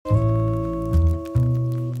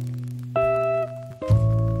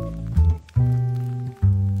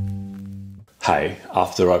Hi,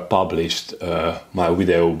 after I published my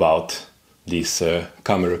video about this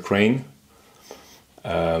camera crane,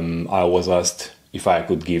 I was asked if I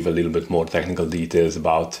could give a little bit more technical details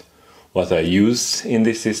about what I used in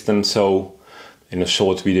this system. So in a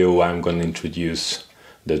short video I'm going to introduce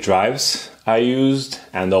the drives I used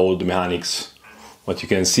and all the mechanics, what you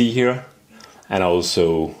can see here. And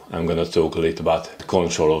also I'm going to talk a little about the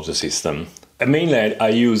control of the system. Mainly I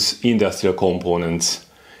use industrial components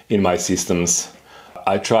in my systems.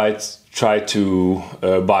 I try to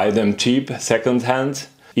buy them cheap, second hand,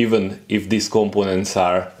 even if these components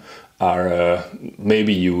are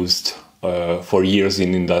maybe used for years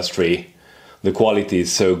in industry. The quality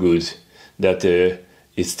is so good that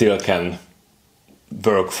it still can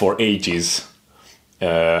work for ages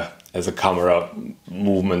as a camera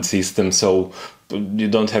movement system. So you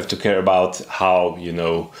don't have to care about how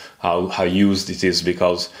used it is,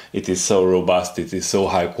 because it is so robust, it is so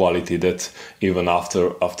high quality that even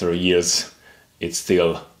after years it's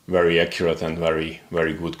still very accurate and very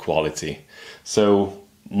good quality. So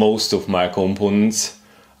most of my components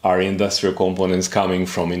are industrial components coming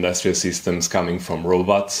from industrial systems, coming from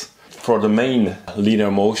robots. For the main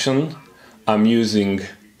linear motion I'm using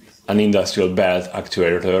an industrial belt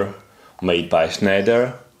actuator made by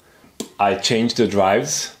Schneider. I changed the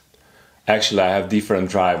drives. Actually, I have different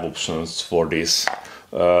drive options for this.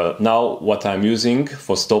 Now what I'm using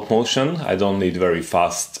for stop motion, I don't need very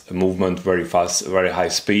fast movement, very high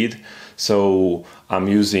speed. So I'm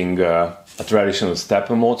using a traditional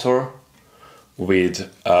stepper motor with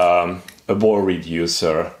a bore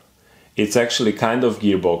reducer. It's actually kind of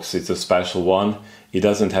gearbox, it's a special one. It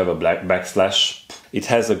doesn't have a backslash. It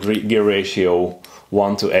has a gear ratio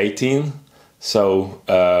 1:18. So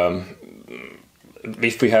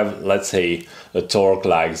if we have, let's say, a torque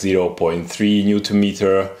like 0.3 Newton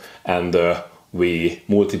meter and we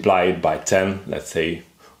multiply it by 10, let's say,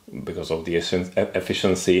 because of the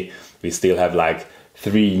efficiency, we still have like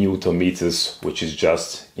 3 Newton meters, which is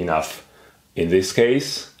just enough in this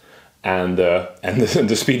case. And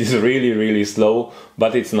the speed is really slow,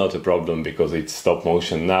 but it's not a problem because it's stop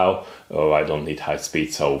motion now. I don't need high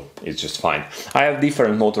speed, so it's just fine. I have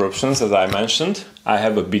different motor options, as I mentioned. I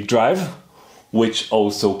have a big drive, which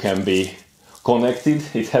also can be connected.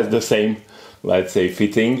 It has the same, let's say,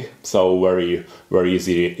 fitting, so very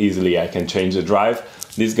easily I can change the drive.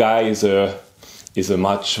 This guy is a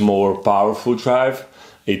much more powerful drive.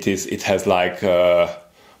 It has like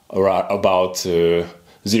about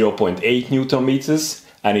 0.8 Newton meters,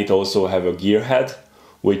 and it also have a gear head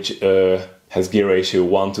which has gear ratio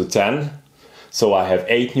 1:10. So I have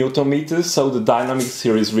 8 Newton meters. So the dynamics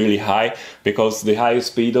here is really high, because the highest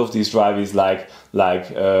speed of this drive is like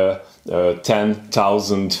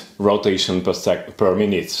 10,000 rotation per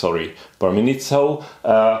minute. So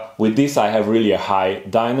with this I have really a high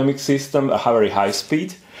dynamic system, a very high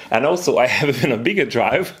speed. And also I have even a bigger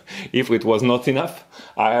drive. If it was not enough,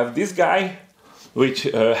 I have this guy which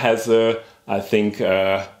has I think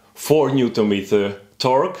 4 Newton meter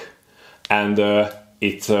torque, and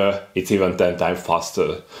it's even 10 times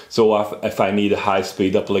faster. So if I need a high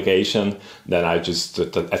speed application, then I just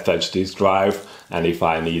attach this drive, and if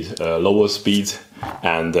I need lower speed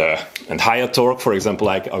and higher torque, for example,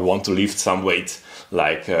 like I want to lift some weight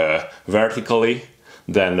like vertically,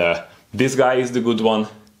 then this guy is the good one.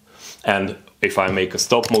 And if I make a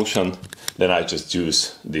stop motion, then I just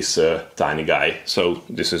use this tiny guy. So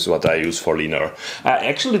this is what I use for linear.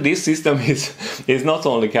 Actually, this system is not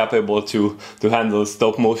only capable to handle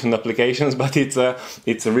stop motion applications, but it's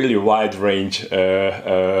a really wide range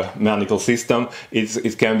mechanical system.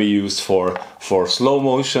 It can be used for slow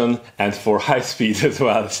motion and for high speed as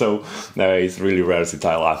well. So it's really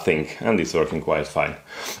versatile, I think, and it's working quite fine.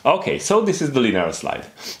 Okay, so this is the linear slide.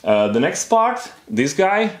 The next part, this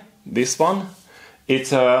guy, this one.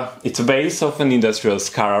 It's a base of an industrial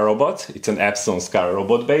SCARA robot. It's an Epson SCARA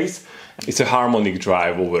robot base. It's a harmonic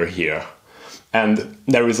drive over here. And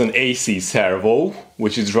there is an AC servo,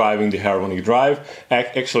 which is driving the harmonic drive.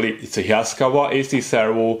 Actually, it's a Yaskawa AC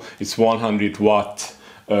servo. It's 100 watt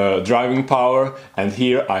driving power. And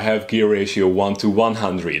here I have gear ratio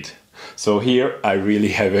 1:100. So here I really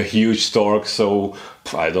have a huge torque, so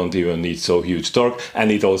I don't even need so huge torque. And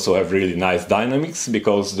it also have really nice dynamics,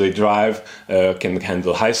 because the drive can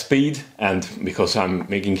handle high speed, and because I'm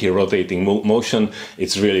making here rotating motion,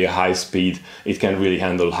 it's really a high speed. It can really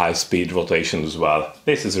handle high speed rotation as well.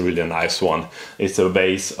 This is a really nice one. It's a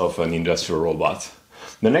base of an industrial robot.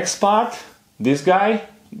 The next part, this guy,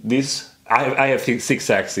 this I have 6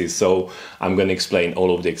 axes, so I'm going to explain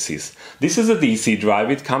all of the axes. This is a DC drive.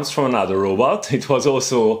 It comes from another robot. It was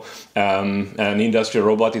also an industrial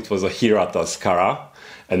robot. It was a Hirata Skara,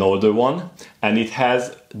 an older one, and it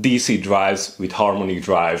has DC drives with harmonic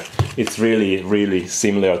drive. It's really, really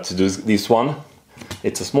similar to this one.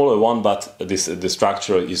 It's a smaller one, but the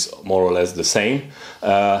structure is more or less the same.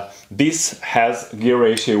 This has gear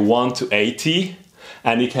ratio 1:80,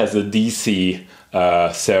 and it has a DC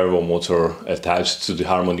servo motor attached to the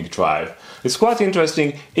harmonic drive. It's quite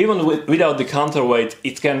interesting. Even without the counterweight,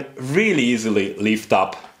 it can really easily lift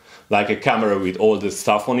up like a camera with all the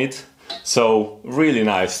stuff on it. So really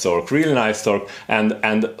nice torque, really nice torque. And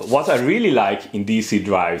what I really like in DC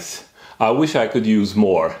drives, I wish I could use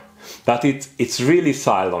more, that it's really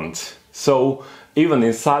silent. So even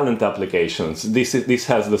in silent applications, this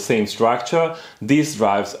has the same structure. These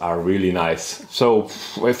drives are really nice. So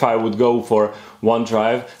if I would go for one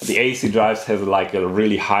drive, the AC drives has like a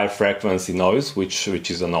really high frequency noise, which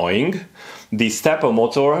is annoying. The stepper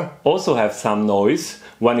motor also has some noise.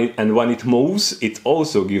 When it moves, it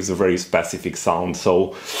also gives a very specific sound.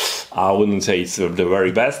 So I wouldn't say it's the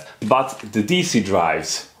very best, but the DC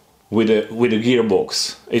drives with a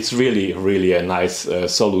gearbox, it's really a nice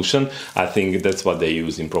solution. I think that's what they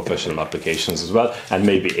use in professional applications as well, and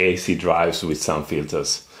maybe AC drives with some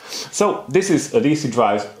filters. So this is a DC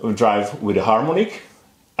drive with a harmonic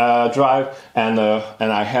drive, and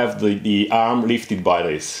I have the arm lifted by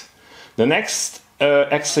this. The next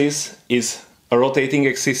axis is a rotating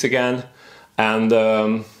axis again, and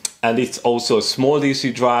it's also a small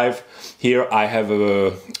DC drive. Here I have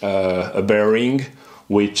a bearing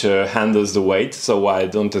which handles the weight, so I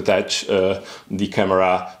don't attach the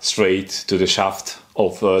camera straight to the shaft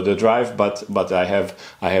of the drive, but I have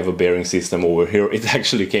a bearing system over here. It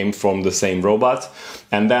actually came from the same robot.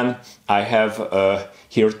 And then I have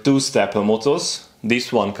here 2 stepper motors.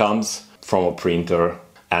 This one comes from a printer,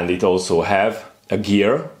 and it also have a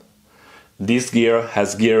gear. This gear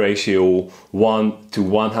has gear ratio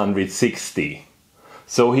 1:160.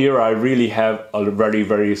 So here I really have a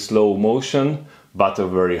very slow motion, but a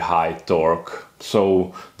very high torque.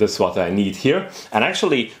 So that's what I need here. And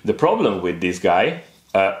actually the problem with this guy,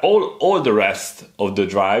 all the rest of the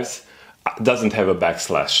drives doesn't have a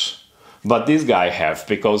backslash. But this guy have,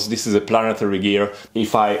 because this is a planetary gear.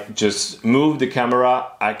 If I just move the camera,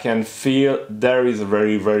 I can feel there is a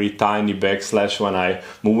very tiny backslash when I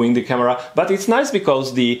moving the camera. But it's nice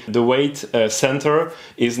because the weight center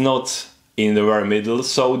is not in the very middle,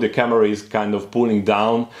 so the camera is kind of pulling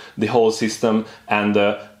down the whole system, and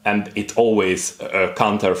it always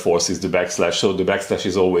counter forces the backslash, so the backslash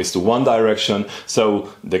is always to one direction, so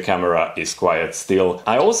the camera is quiet still.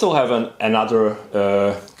 I also have another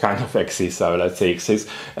kind of axis, let's say axis.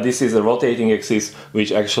 This is a rotating axis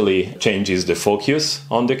which actually changes the focus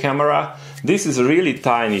on the camera. This is a really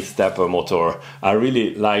tiny stepper motor. I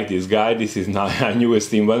really like this guy. This is my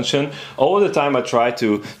newest invention. All the time I try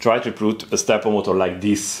to put a stepper motor like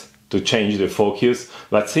this to change the focus,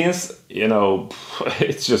 but since, you know,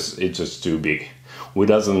 it's just too big. We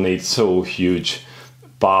doesn't need so huge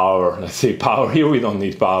power. Let's say power here. We don't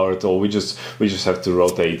need power at all. We just have to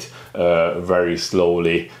rotate very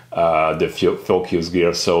slowly the focus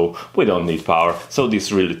gear, so we don't need power. So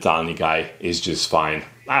this really tiny guy is just fine.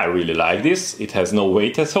 I really like this. It has no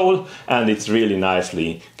weight at all, and it's really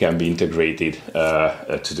nicely can be integrated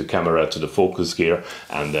to the camera, to the focus gear,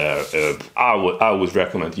 and I would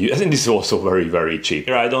recommend you. I think this is also very cheap.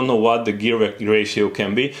 I don't know what the gear ratio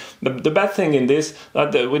can be. The bad thing in this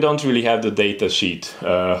that we don't really have the data sheet,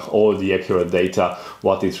 all the accurate data,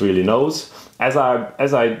 what it really knows. As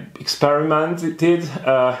I experimented,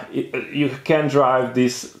 you can drive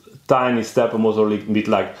this tiny stepper motor with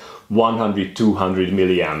like 100-200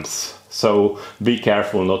 milliamps. So be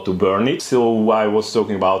careful not to burn it. So I was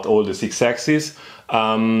talking about all the 6 axes.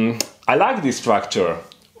 I like this structure.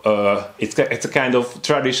 It's a kind of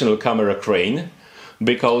traditional camera crane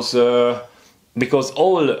because all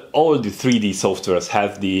the 3D softwares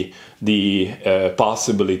have the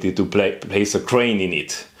possibility to place a crane in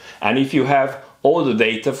it. And if you have all the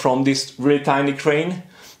data from this really tiny crane,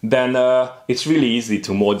 then it's really easy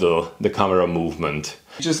to model the camera movement.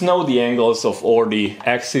 You just know the angles of all the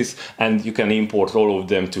axes, and you can import all of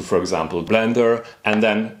them to, for example, Blender, and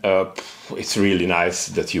then it's really nice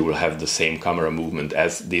that you will have the same camera movement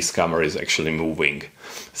as this camera is actually moving.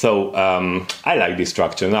 So I like this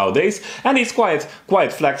structure nowadays, and it's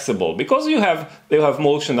quite flexible because you have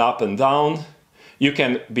motion up and down. You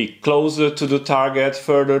can be closer to the target,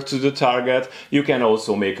 further to the target. You can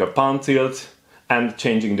also make a pan tilt. and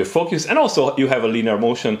changing the focus. And also you have a linear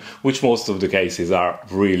motion, which most of the cases are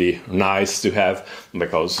really nice to have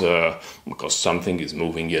because something is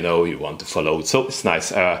moving, you know, you want to follow it. So it's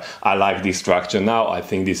nice. I like this structure now. I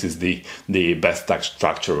think this is the best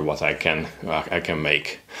structure what I can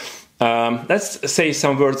make. Let's say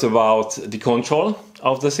some words about the control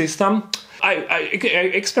of the system. I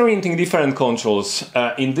experimenting different controls.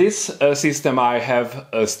 In this system I have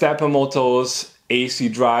stepper motors, AC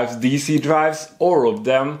drives, DC drives. All of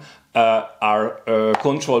them are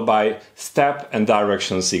controlled by step and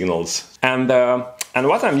direction signals. And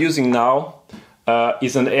what I'm using now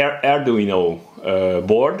is an Arduino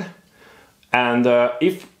board. And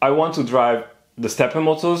if I want to drive the stepper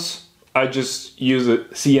motors, I just use a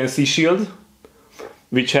CNC shield,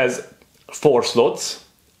 which has 4 slots.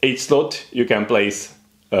 Each slot you can place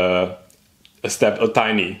a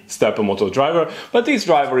tiny stepper motor driver, but this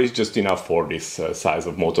driver is just enough for this size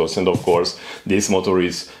of motors. And of course this motor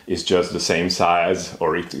is just the same size,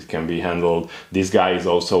 or it can be handled. This guy is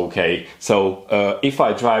also okay. So if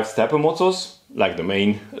I drive stepper motors like the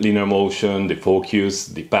main linear motion, the focus,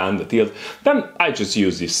 the pan, the tilt, then I just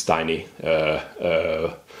use this tiny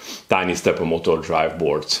stepper motor drive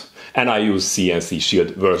boards, and I use CNC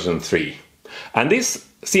Shield version 3. And this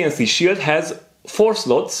CNC Shield has 4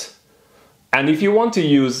 slots. And if you want to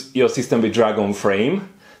use your system with Dragon Frame,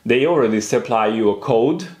 they already supply you a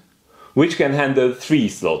code which can handle 3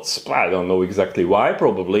 slots. I don't know exactly why.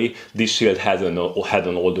 Probably this Shield had an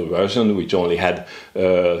older version which only had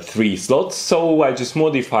 3 slots. So I just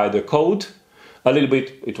modified the code a little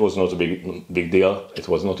bit. It was not a big deal. It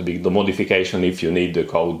was not a big modification. If you need the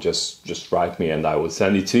code, just write me and I will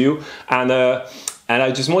send it to you. And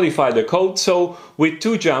I just modified the code. So with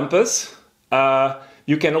 2 jumpers,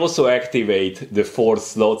 you can also activate the 4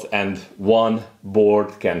 slots, and one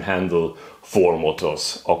board can handle 4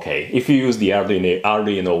 motors. Okay, if you use the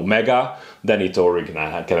Arduino Mega, then it already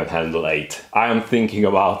can handle 8. I'm thinking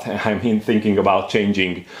about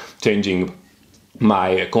changing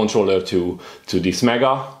my controller to this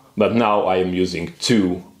Mega, but now I am using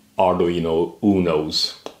 2 Arduino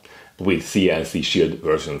Unos with CNC Shield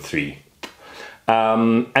version 3.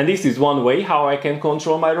 And this is one way how I can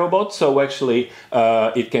control my robot. So actually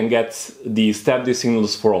it can get the step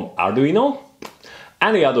signals from Arduino.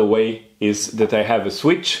 And the other way is that I have a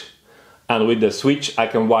switch, and with the switch I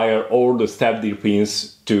can wire all the step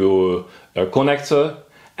pins to a connector,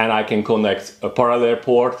 and I can connect a parallel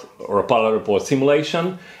port or a parallel port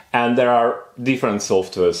simulation. And there are different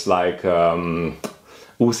softwares like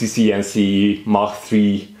UCCNC, Mach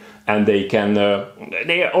 3, and they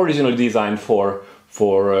are originally designed for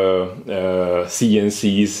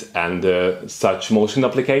CNCs and such motion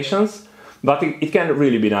applications, but it can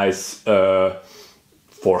really be nice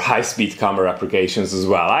for high-speed camera applications as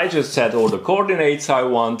well. I just set all the coordinates I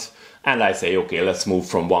want, and I say, okay, let's move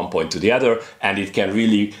from one point to the other, and it can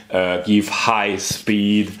really give high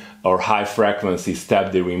speed or high frequency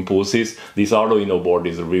step impulses. This Arduino board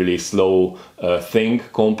is a really slow thing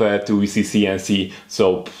compared to CNC.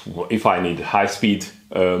 So if I need high speed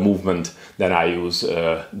movement, then I use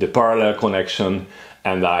the parallel connection,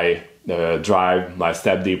 and I drive my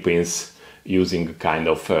step pins using a kind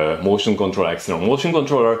of motion control, external motion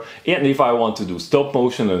controller. And if I want to do stop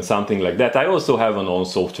motion and something like that, I also have an own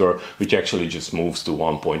software which actually just moves to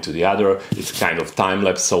one point to the other. It's kind of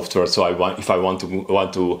time-lapse software. So if I want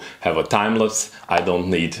to have a time-lapse, I don't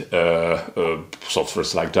need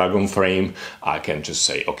softwares like Dragon Frame. I can just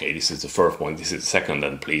say, okay, this is the first point, this is the second,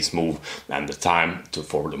 and please move, and the time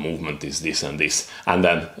for the movement is this and this, and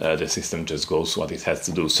then the system just goes what it has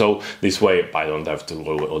to do. So this way I don't have to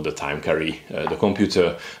all the time carry the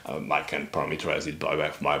computer. I can parameterize it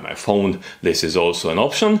by my phone. This is also an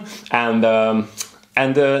option, and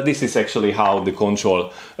this is actually how the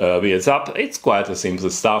control builds up. It's quite a simple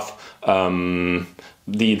stuff.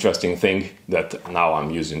 The interesting thing that now I'm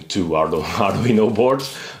using 2 Arduino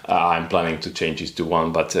boards. I'm planning to change this to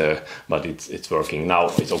 1, but it's working now.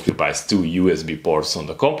 It occupies 2 USB ports on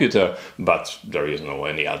the computer, but there is no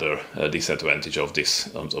any other disadvantage of this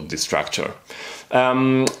structure.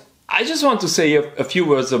 I just want to say a few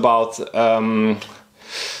words about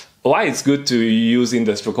why it's good to use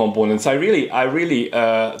industrial components. I really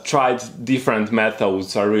tried different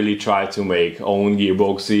methods. I really tried to make own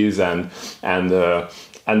gearboxes,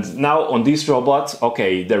 and now on this robot,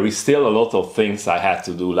 okay, there is still a lot of things I had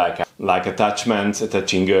to do, like attachments,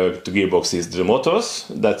 attaching to gearboxes to the motors.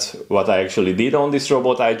 That's what I actually did on this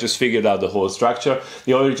robot. I just figured out the whole structure.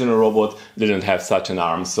 The original robot didn't have such an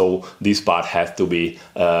arm, so this part had to be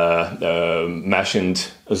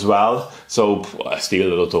machined as well. So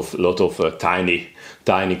still a lot of tiny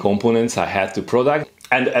tiny components I had to product.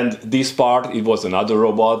 And this part, it was another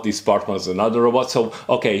robot. This part was another robot. So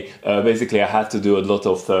okay, basically I had to do a lot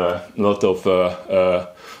of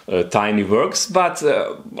tiny works, but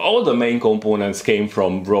all the main components came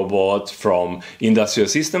from robot, from industrial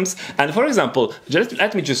systems. And for example, just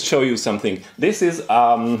let me just show you something. This is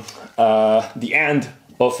the end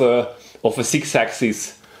of a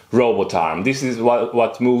 6-axis robot arm. This is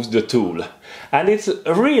what moves the tool. And it's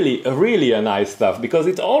really a nice stuff, because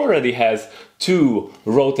it already has 2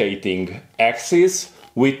 rotating axes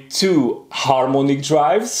with 2 harmonic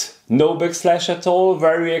drives, no backslash at all,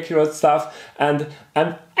 very accurate stuff, and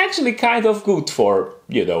actually kind of good for,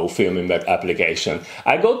 you know, filming application.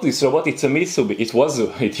 I got this robot. It's a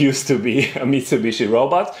Mitsubishi. It used to be a Mitsubishi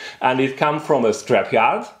robot, and it came from a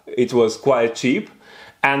scrapyard. It was quite cheap,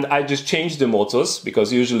 and I just changed the motors,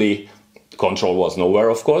 because usually control was nowhere,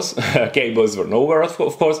 of course, cables were nowhere, of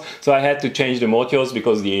course, so I had to change the motors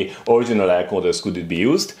because the original encoders couldn't be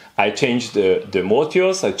used. I changed the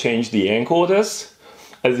motors, I changed the encoders.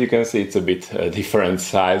 As you can see, it's a bit different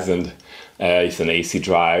size, and it's an AC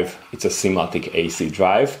drive, it's a SIMATIC AC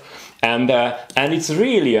drive, and it's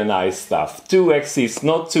really a nice stuff. 2 axes,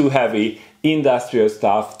 not too heavy, industrial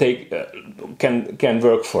stuff, can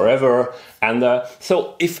work forever. And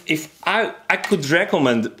so if I could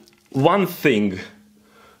recommend one thing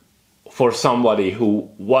for somebody who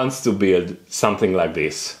wants to build something like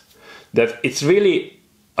this, that it's really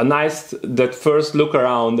a nice that first look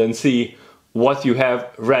around and see what you have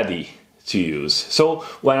ready to use. So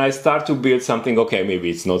when I start to build something, okay, maybe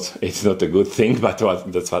it's not a good thing, but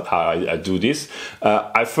that's how I do this.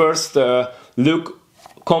 I first look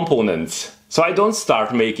components. So I don't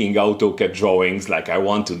start making AutoCAD drawings like I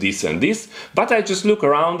want to this and this, but I just look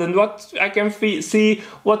around and what I can see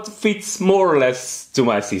what fits more or less to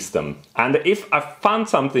my system. And if I found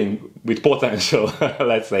something with potential,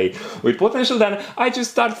 let's say, with potential, then I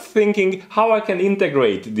just start thinking how I can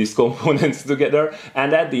integrate these components together.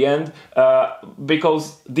 And at the end,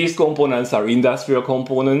 because these components are industrial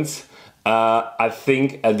components, I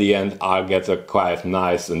think at the end I'll get a quite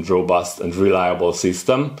nice and robust and reliable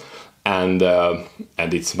system. And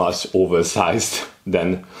it's much oversized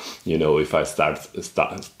than, you know, if I start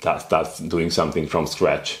doing something from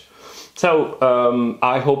scratch. So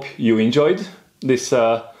I hope you enjoyed this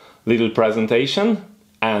little presentation,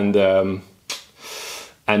 and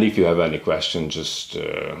if you have any question, just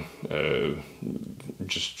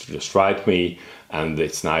write me. And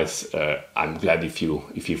it's nice. I'm glad if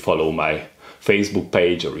you follow my Facebook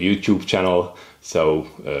page or YouTube channel. So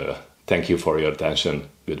thank you for your attention.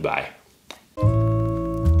 Goodbye.